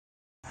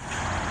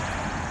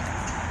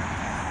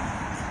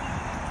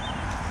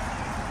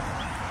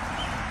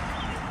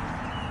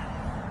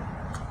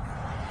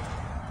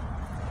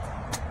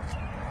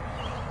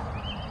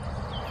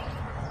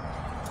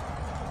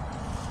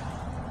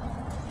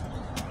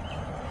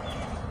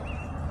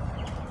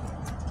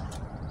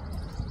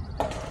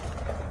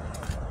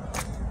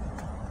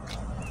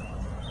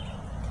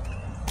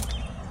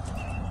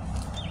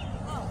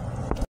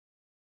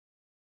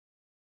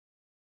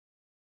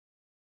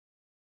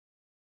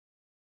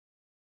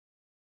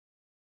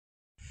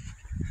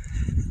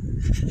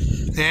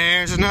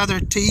There's another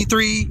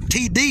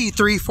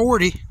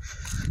TD340.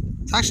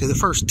 It's actually the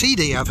first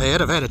TD I've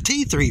had. I've had a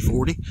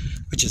T340,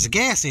 which is a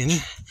gas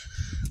engine.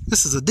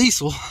 This is a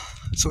diesel,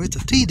 so it's a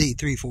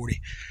TD340.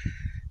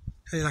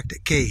 I like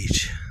that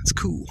cage. It's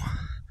cool.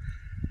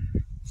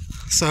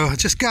 So I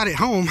just got it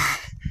home,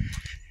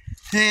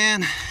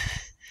 and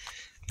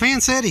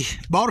man said he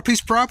bought a piece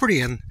of property,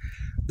 and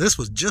this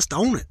was just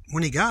on it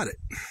when he got it.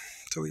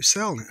 So he was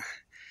selling it.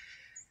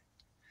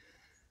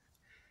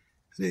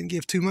 I didn't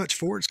give too much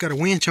for it. It's got a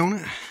winch on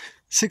it,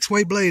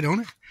 6-way blade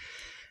on it,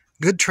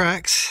 good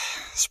tracks.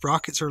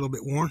 Sprockets are a little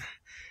bit worn,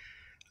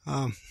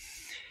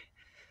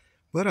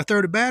 but I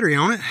threw the battery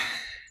on it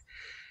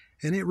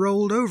and it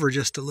rolled over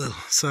just a little,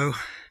 so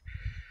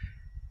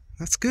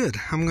that's good.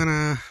 I'm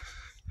gonna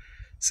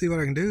see what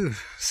I can do,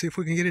 see if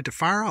we can get it to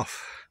fire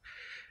off.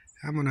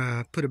 I'm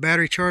gonna put a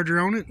battery charger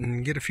on it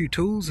and get a few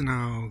tools, and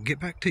I'll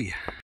get back to you.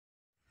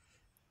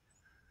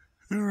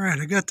 Alright,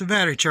 I got the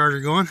battery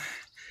charger going,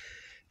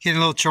 getting a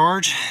little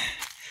charge,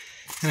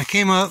 and I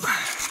came up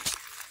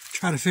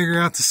trying to figure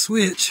out the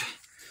switch.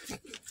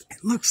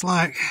 It looks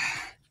like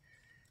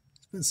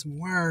there's been some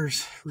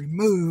wires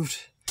removed,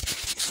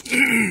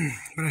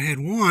 but I had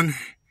one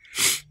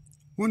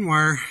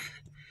wire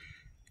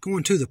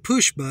going to the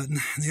push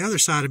button, and the other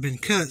side had been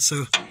cut,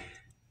 so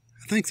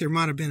I think there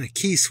might have been a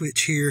key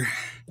switch here,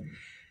 and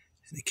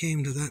it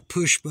came to that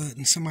push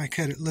button. Somebody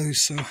cut it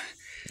loose, so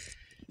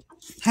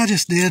I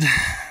just did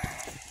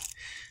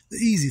the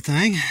easy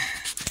thing,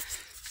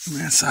 and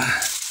that's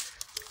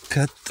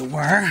cut the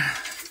wire.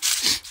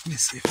 Let me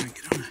see if I can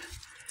get on it.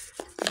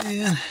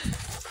 And I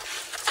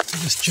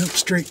just jump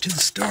straight to the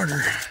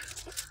starter.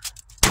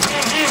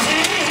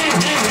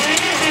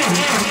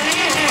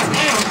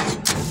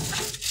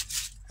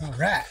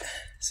 Alright,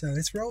 so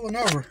it's rolling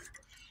over.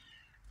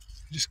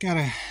 Just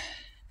gotta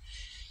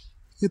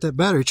get that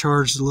battery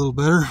charged a little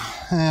better,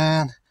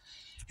 and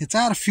it's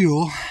out of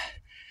fuel.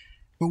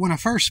 But when I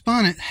first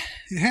spun it,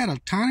 it had a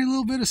tiny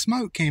little bit of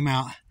smoke came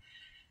out.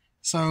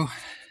 So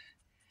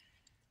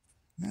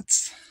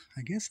that's,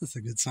 I guess that's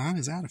a good sign.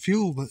 It's out of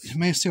fuel, but it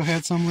may have still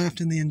had some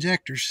left in the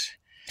injectors.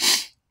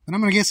 But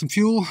I'm gonna get some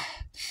fuel,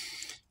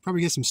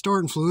 probably get some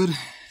starting fluid,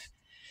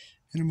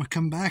 and I'm gonna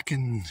come back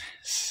and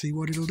see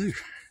what it'll do.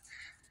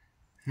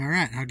 All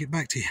right, I'll get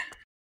back to you.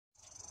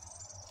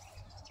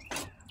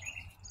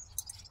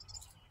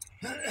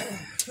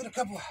 Put a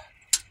couple of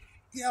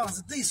gallons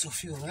of diesel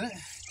fuel in it.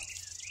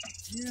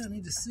 Yeah, I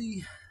need to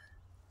see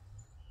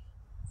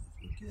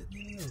if we're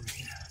getting any over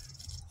here.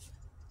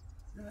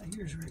 Right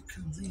here's where it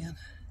comes in.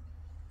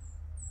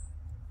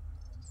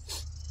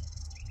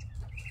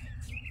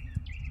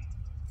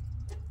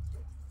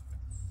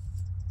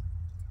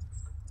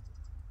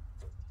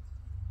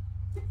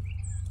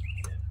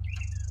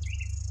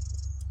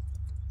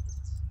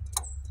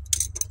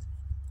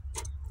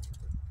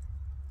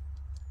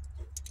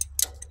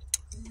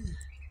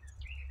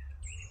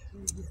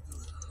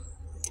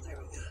 There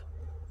we go.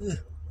 Ugh,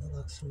 that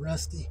looks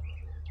rusty.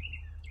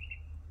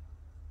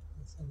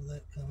 Let some of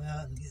that come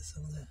out and get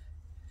some of that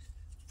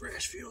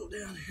fresh fuel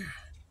down here.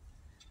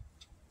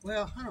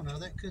 Well, I don't know.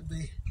 That could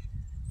be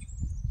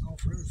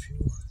off-road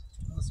fuel.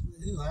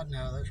 Possibly. Ooh, I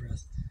know that's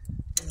rusty.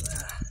 Look at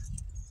that.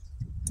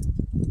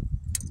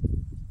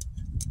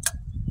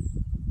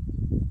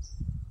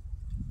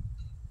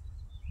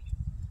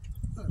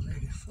 Not very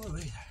good flow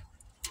either.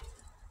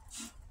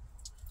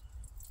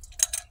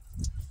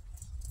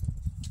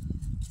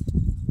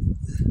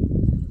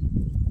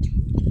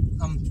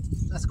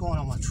 That's going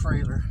on my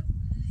trailer.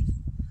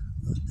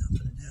 I'm not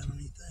dumping it down on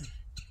anything.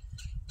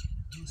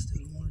 I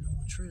still want it on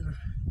my trailer.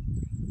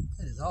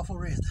 That is awful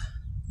red.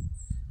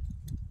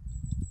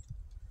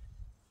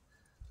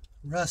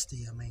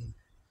 Rusty, I mean.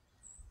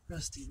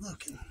 Rusty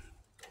looking.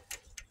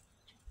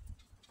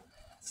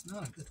 It's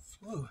not a good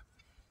flow.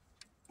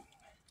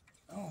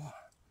 Oh.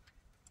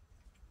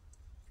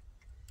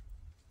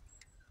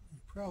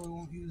 You probably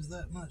won't use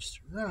that much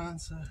to run,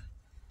 so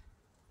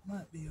it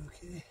might be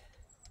okay.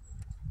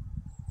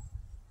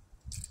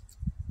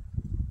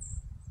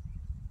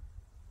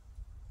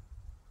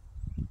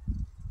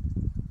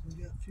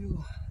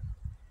 Fuel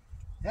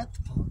at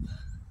the pump.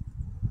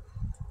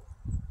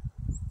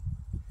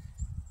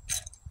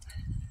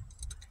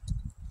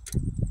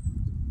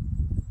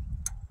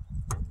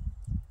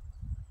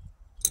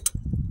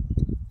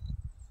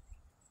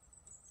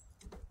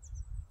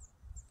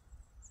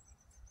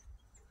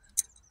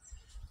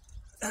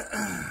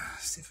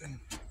 See if I can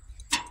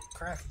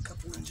crack a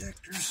couple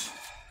injectors.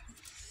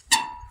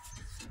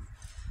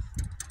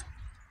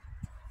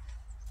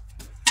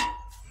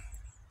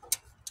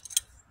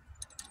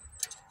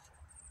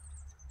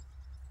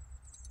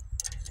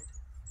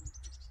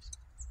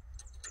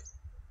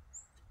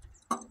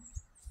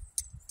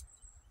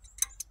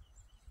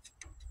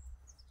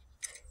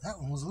 That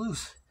one was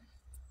loose.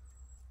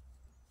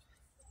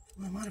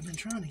 Well, I might have been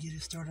trying to get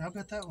it started. I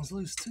bet that one's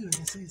loose too. You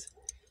can see it's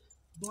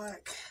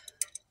black.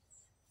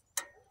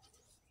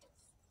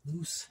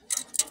 Loose.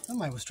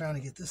 Somebody was trying to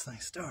get this thing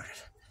started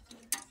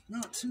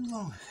not too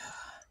long ago.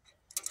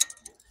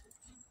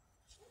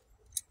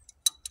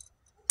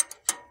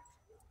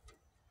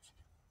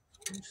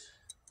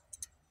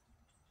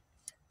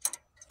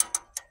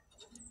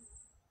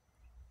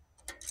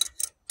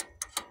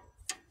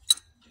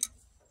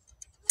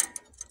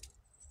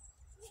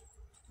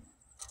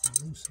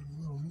 Loosen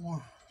a little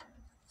more.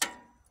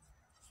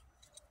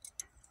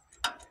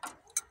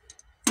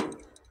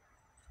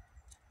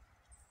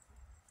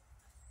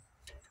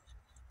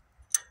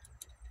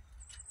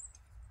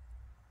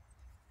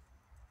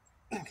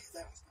 Okay,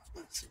 that was not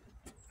loose.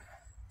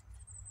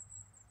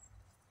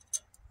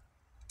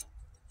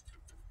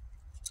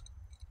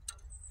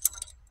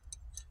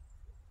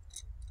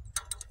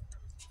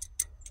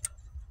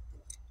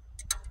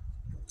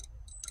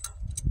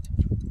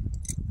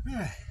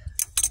 Alright,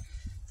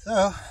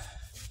 so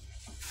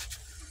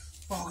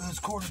if all goes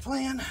according to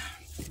plan,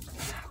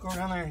 go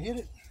down there and hit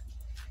it,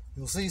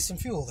 you'll see some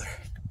fuel there.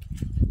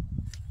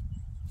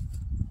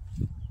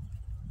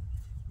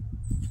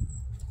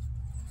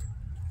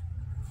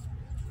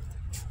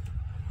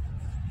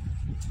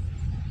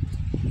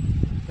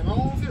 Come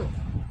on, fuel.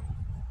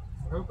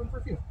 We're hoping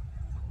for fuel.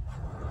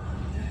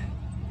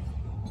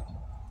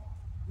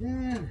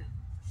 And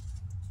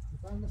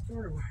find my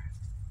starter wire.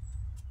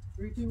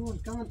 3, 2, 1,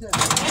 contact.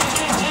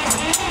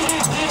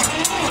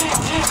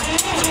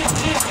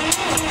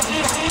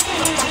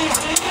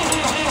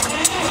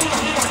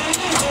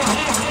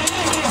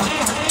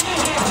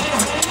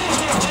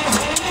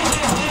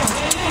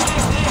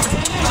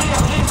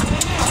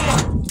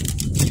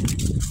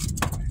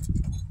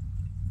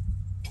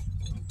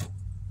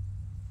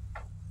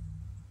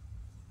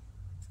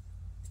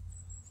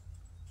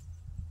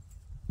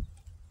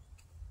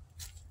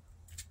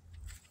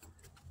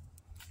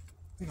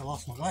 I think I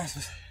lost my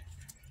glasses.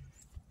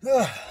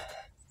 Ugh.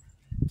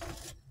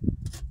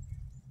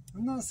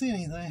 I'm not seeing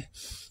anything.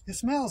 It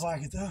smells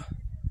like it though.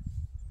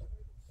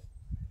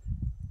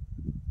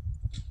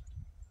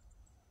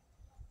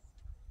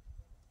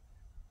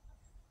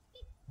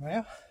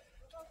 Well,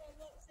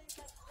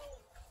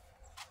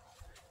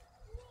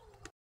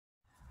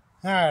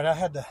 alright, I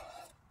had to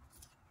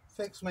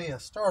fix me a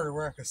starter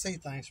where I could see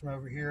things from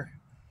over here.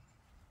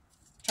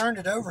 Turned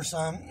it over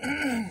some.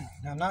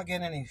 I'm not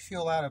getting any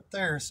fuel out up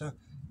there, so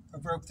I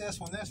broke this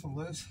one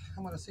loose.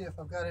 I'm going to see if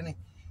I've got any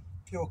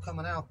fuel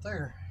coming out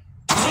there.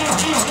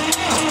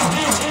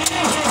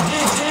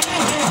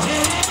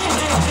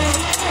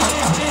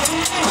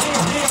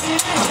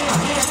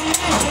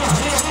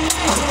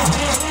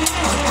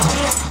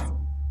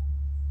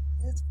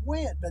 It's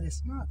wet, but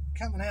it's not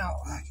coming out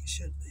like it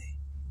should be.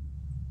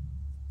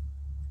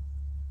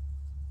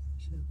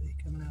 It should be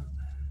coming out.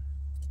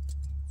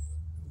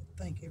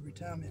 I think every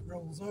time it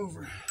rolls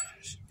over,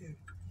 I should do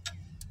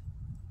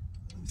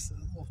at least a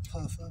little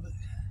puff of it.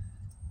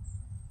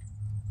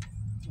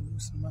 I'll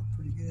loosen them up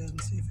pretty good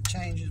and see if it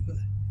changes, but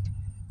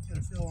I got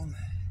a feeling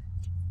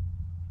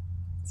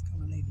it's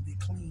going to need to be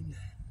cleaned.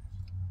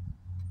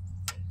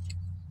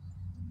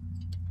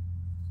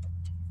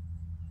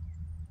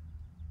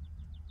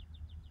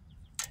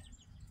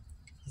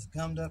 As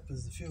gummed up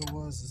as the fuel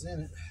was is in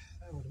it,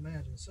 I would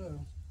imagine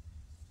so.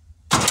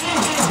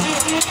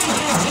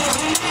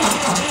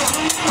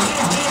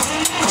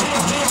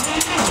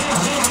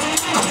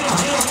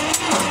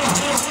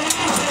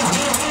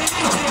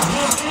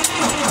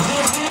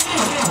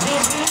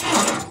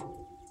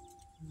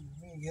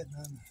 We ain't getting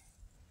nothing.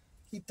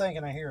 Keep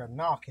thinking I hear a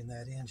knock in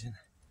that engine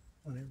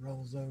when it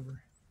rolls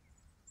over.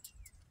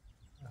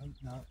 I hope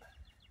not.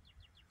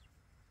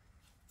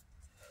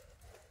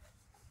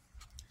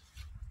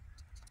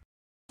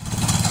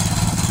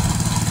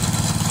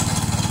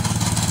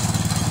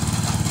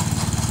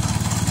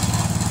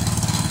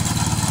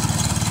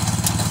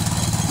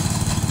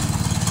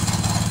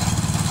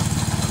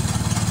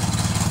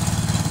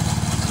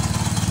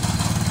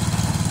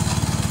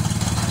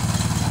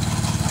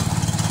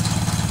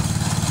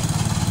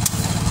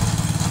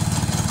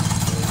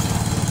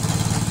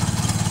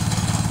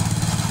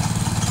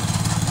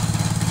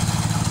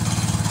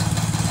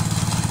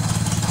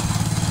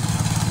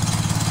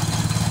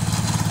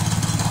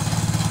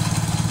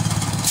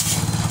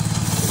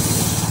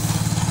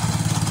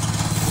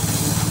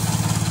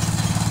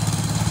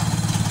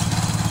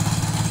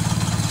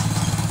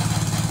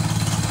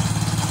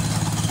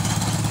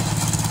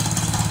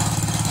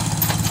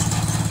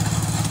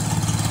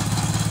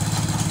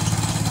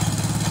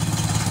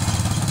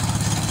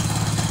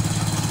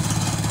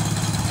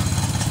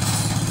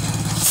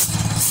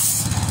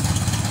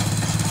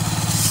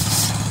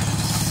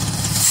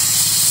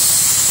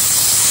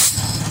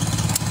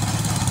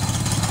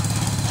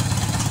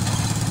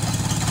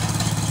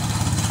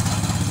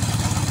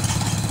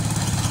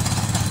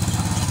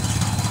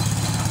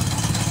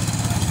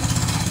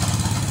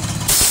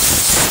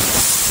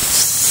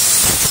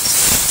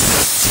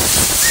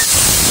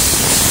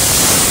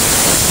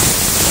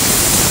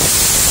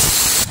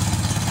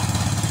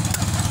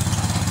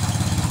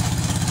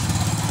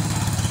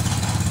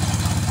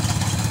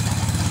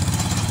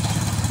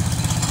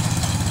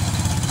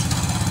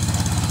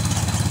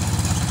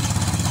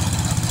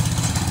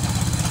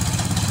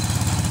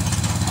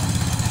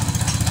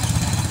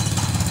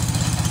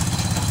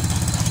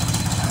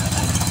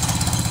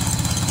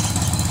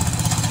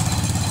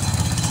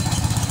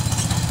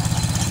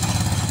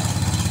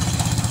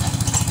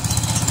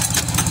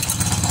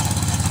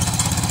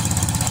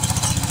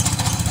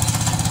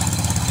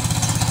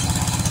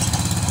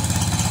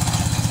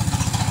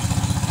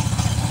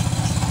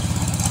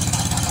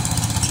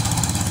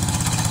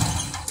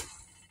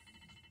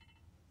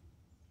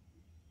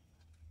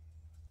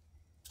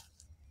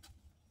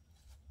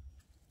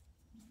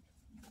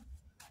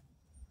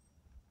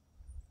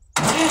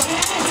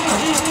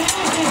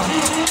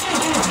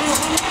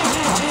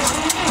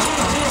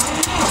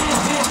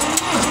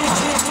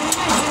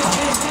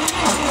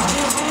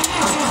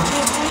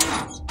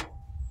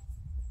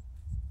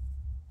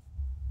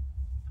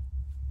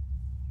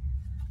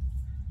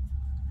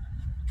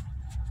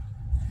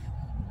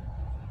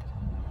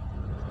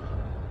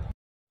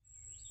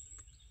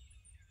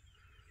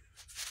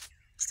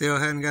 Still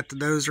hadn't got the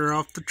dozer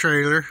off the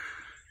trailer.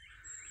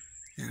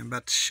 And I'm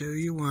about to show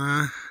you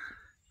why.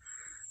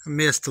 I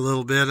missed a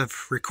little bit of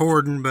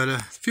recording, but a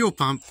fuel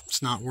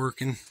pump's not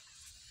working.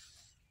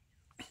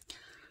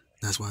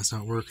 That's why it's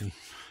not working.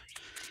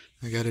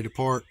 I got it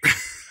apart.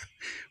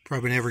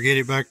 Probably never get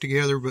it back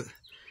together, but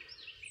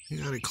I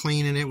got it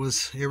clean and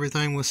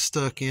everything was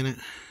stuck in it.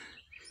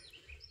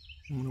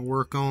 I'm gonna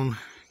work on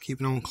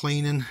keeping on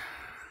cleaning.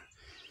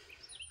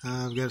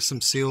 I've got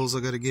some seals I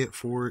got to get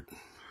for it.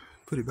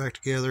 Put it back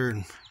together,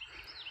 and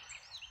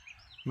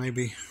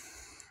maybe,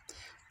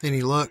 with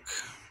any luck,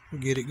 we'll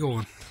get it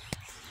going.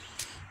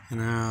 And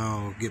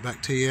I'll get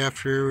back to you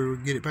after we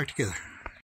get it back together.